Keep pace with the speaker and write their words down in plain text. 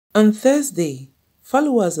On Thursday,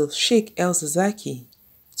 followers of Sheik ZAKZAKY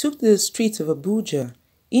took to the streets of Abuja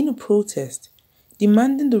in a protest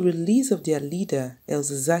demanding the release of their leader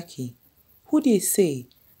ZAKZAKY, who they say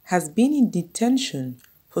has been in detention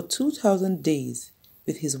for 2,000 days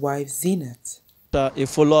with his wife Zinat. A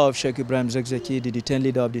follower of Sheik ZAKZAKY, the detained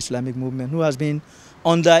leader of the Islamic movement, who has been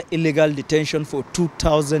under illegal detention for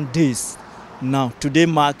 2,000 days now. Today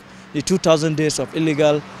marks the 2,000 days of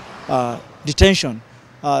illegal detention.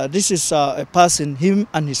 This is a person, him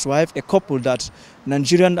and his wife, a couple that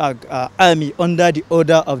Nigerian army under the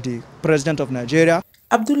order of the President of Nigeria.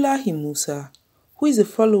 Abdullahi Musa, who is a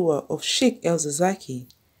follower of Sheik ZAKZAKY,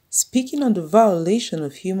 speaking on the violation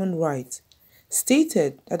of human rights,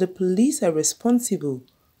 stated that the police are responsible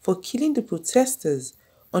for killing the protesters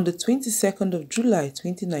on the 22nd of July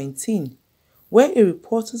 2019, where a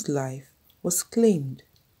reporter's life was claimed.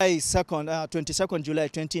 22nd July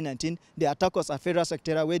 2019, the attack was at Federal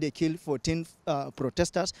Secretariat where they killed 14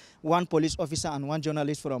 protesters, 1 police officer and 1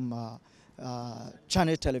 journalist from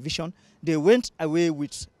Channel Television. They went away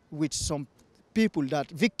with some people,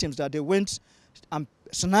 victims that they went and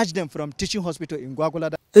snatched them from teaching hospital in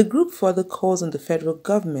Gwagwalada. The group further calls on the federal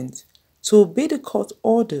government to obey the court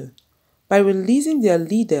order by releasing their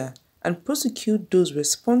leader and prosecute those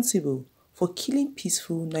responsible for killing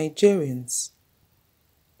peaceful Nigerians.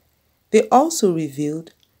 They also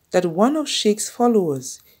revealed that one of Sheik's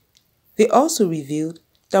followers, Yehuza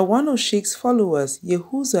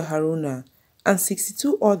Haruna, and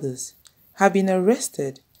 62 others have been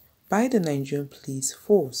arrested by the Nigerian police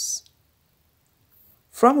force.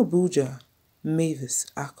 From Abuja, Mavis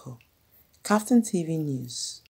Ako, Captain TV News.